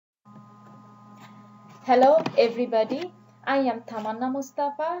Hello everybody, I am Tamanna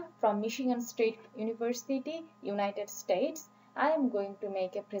Mustafa from Michigan State University, United States. I am going to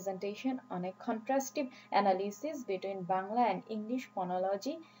make a presentation on a contrastive analysis between Bangla and English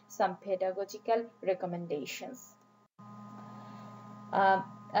phonology, some pedagogical recommendations.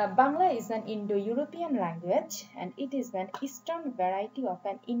 Bangla is an Indo-European language and it is an Eastern variety of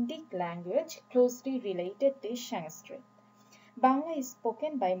an Indic language closely related to Sanskrit. Bangla is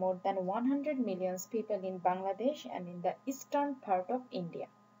spoken by more than 100 million people in Bangladesh and in the eastern part of India.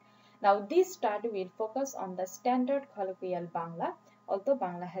 Now, this study will focus on the standard colloquial Bangla, although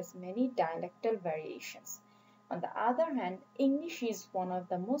Bangla has many dialectal variations. On the other hand, English is one of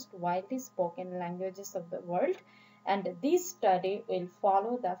the most widely spoken languages of the world, and this study will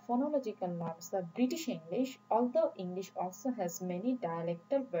follow the phonological norms of British English, although English also has many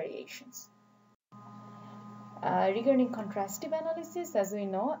dialectal variations. Regarding contrastive analysis, as we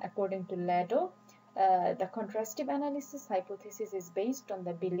know, according to Lado, the contrastive analysis hypothesis is based on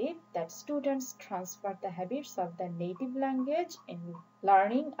the belief that students transfer the habits of the native language in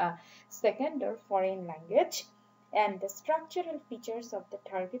learning a second or foreign language, and the structural features of the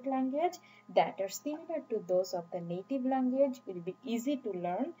target language that are similar to those of the native language will be easy to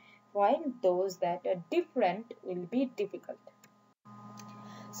learn, while those that are different will be difficult.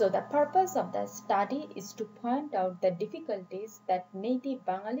 So the purpose of the study is to point out the difficulties that native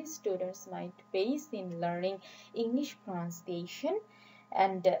Bengali students might face in learning English pronunciation,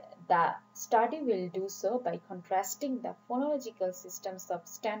 and the study will do so by contrasting the phonological systems of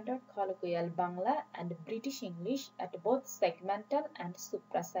standard colloquial Bangla and British English at both segmental and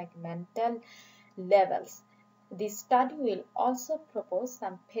supra-segmental levels. This study will also propose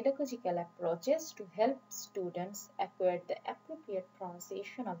some pedagogical approaches to help students acquire the appropriate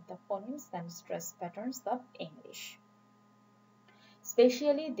pronunciation of the phonemes and stress patterns of English.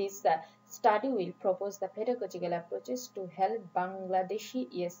 Especially, this study will propose the pedagogical approaches to help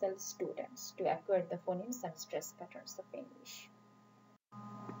Bangladeshi ESL students to acquire the phonemes and stress patterns of English.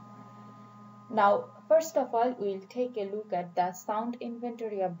 Now, first of all, we will take a look at the sound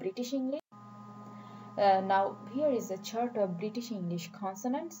inventory of British English. Now here is a chart of British English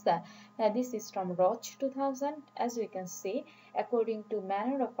consonants. This is from Roach 2000. As we can see, according to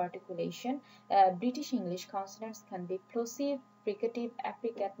manner of articulation, British English consonants can be plosive, fricative,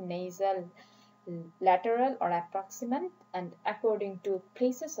 affricate, nasal, lateral or approximant, and according to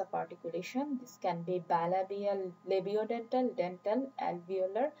places of articulation, this can be bilabial, labiodental, dental,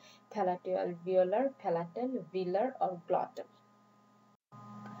 alveolar, palatal-alveolar, palatal, velar or glottal.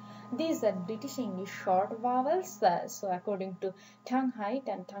 These are British English short vowels. So according to tongue height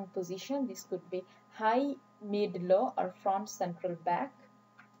and tongue position, this could be high, mid, low or front, central, back.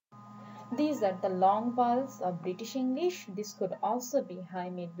 These are the long vowels of British English. This could also be high,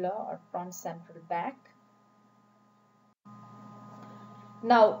 mid, low or front, central, back.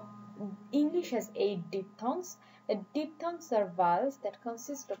 Now, English has 8 diphthongs. Diphthongs are vowels that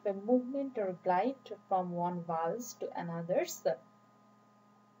consist of a movement or glide from one vowels to another's.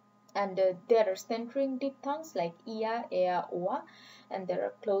 And there are centering diphthongs like ia, ea, oa, and there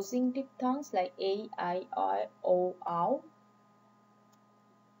are closing diphthongs like a, I, o, ow.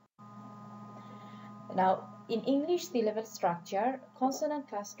 Now, in English syllable structure, consonant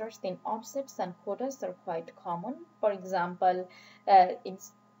clusters in onsets and codas are quite common. For example,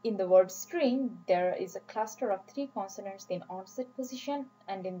 in the word string, there is a cluster of 3 consonants in onset position,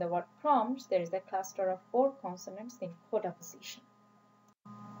 and in the word prompts, there is a cluster of 4 consonants in coda position.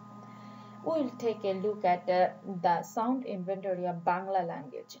 We will take a look at the sound inventory of Bangla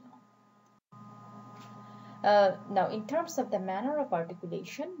language now. Now, in terms of the manner of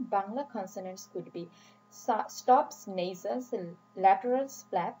articulation, Bangla consonants could be stops, nasals, laterals,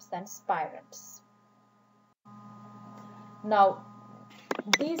 flaps, and spirants. Now,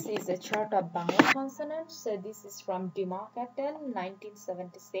 this is a chart of Bangla consonants. So this is from Dimok et al.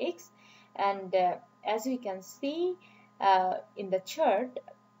 1976, and as we can see in the chart,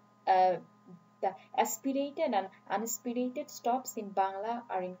 the aspirated and unaspirated stops in Bangla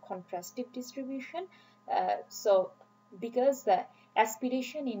are in contrastive distribution. So, because the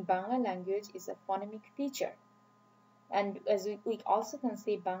aspiration in Bangla language is a phonemic feature. And as we also can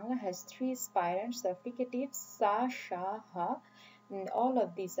see, Bangla has 3 spirants or fricatives, sa, sha, ha, and all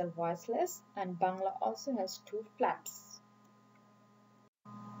of these are voiceless, and Bangla also has 2 flaps.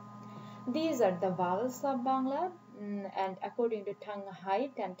 These are the vowels of Bangla, and according to tongue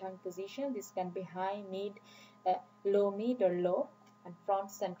height and tongue position, this can be high, mid, low, mid or low, and front,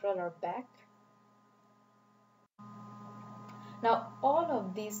 central or back. Now, all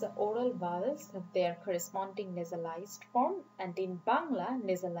of these oral vowels have their corresponding nasalized form, and in Bangla,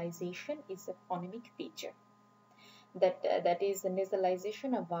 nasalization is a phonemic feature. That is, the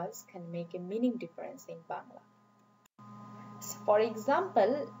nasalization of vowels can make a meaning difference in Bangla. So for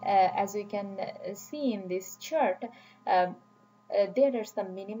example, as we can see in this chart, there are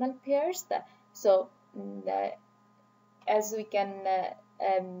some minimal pairs. As we can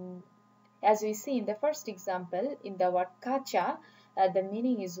as we see in the first example, in the word kacha, the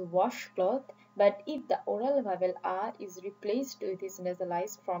meaning is washcloth, but if the oral vowel a is replaced with its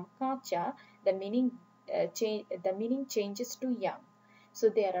nasalized form kacha, the meaning changes to young. So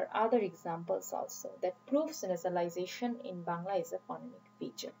there are other examples also that proves nasalization in Bangla is a phonemic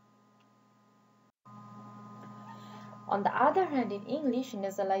feature. On the other hand, in English,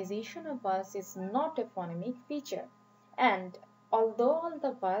 nasalization of vowels is not a phonemic feature, and although all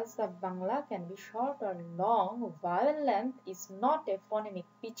the vowels of Bangla can be short or long, vowel length is not a phonemic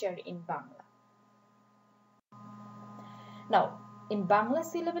feature in Bangla. Now, in Bangla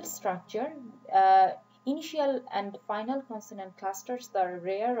syllable structure, initial and final consonant clusters are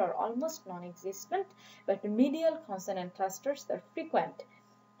rare or almost non-existent, but medial consonant clusters are frequent.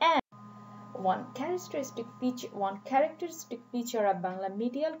 And one characteristic feature of Bangla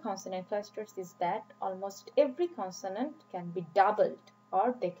medial consonant clusters is that almost every consonant can be doubled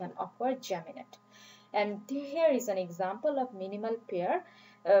or they can occur geminate. And here is an example of minimal pair.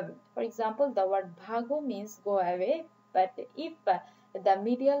 For example, the word bhago means go away, but if the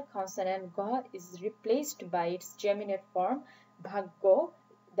medial consonant go is replaced by its geminate form bhaggo,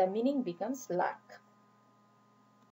 the meaning becomes luck.